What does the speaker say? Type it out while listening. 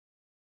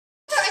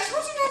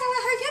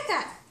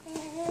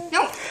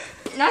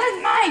None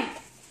is mine.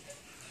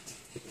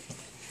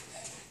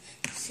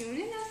 Soon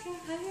enough, you'll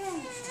have your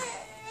own.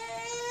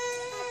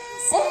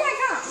 Oh my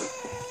god!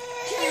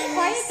 Can you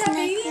quiet that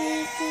baby?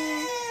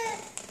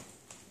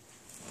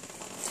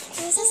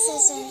 Here's the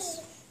scissors.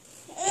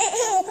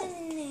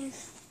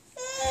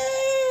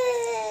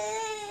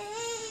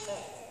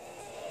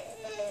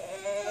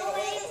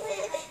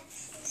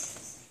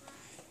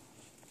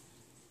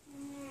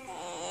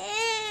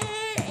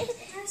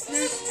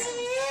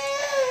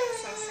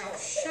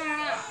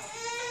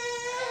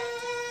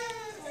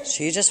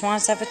 She just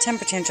wants to have a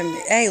temper tantrum.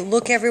 Hey,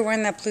 look everywhere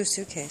in that blue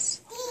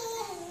suitcase.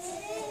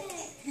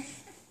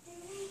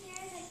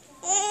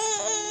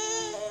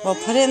 Well,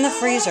 put it in the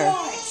freezer.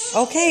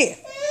 Okay.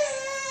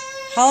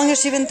 How long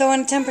has she been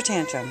throwing a temper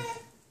tantrum?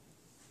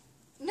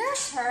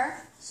 Nurse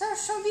her, so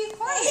she'll be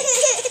quiet.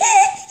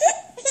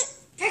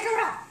 Take her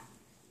out.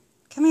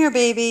 Come here,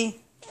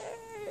 baby.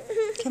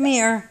 Come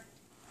here.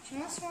 She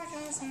wants to watch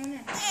on someone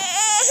else.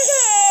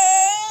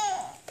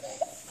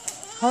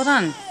 Hold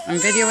on. I'm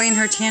videoing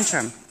her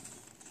tantrum.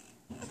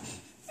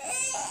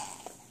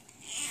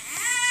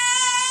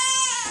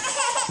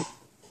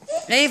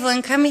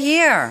 Evelyn, come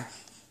here.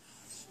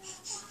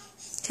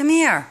 Come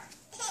here.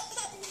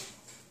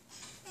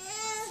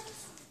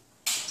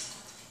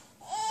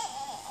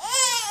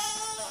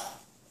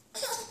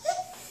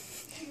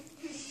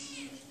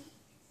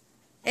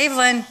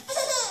 Evelyn.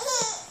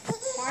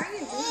 Why are you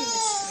doing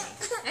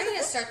this to me? I'm going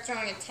to start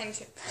throwing a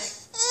tantrum.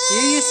 You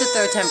used to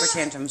throw temper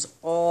tantrums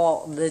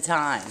all the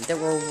time that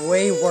were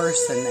way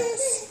worse than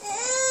this.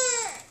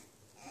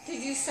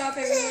 Did you stop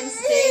everyone's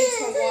day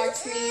to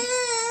watch me?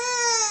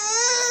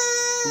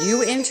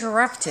 You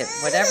interrupted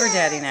whatever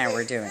Daddy and I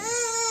were doing. I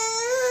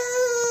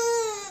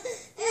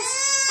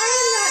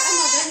am not a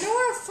mother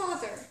nor a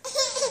father.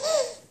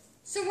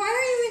 So why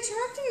are you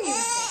interrupting me with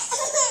this?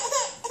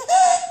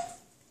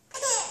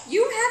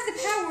 You have the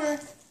power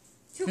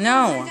to calm her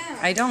No, down.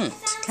 I don't.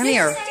 Come Yes,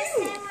 here.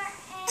 you do.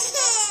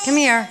 Come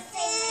here.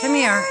 Come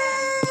here.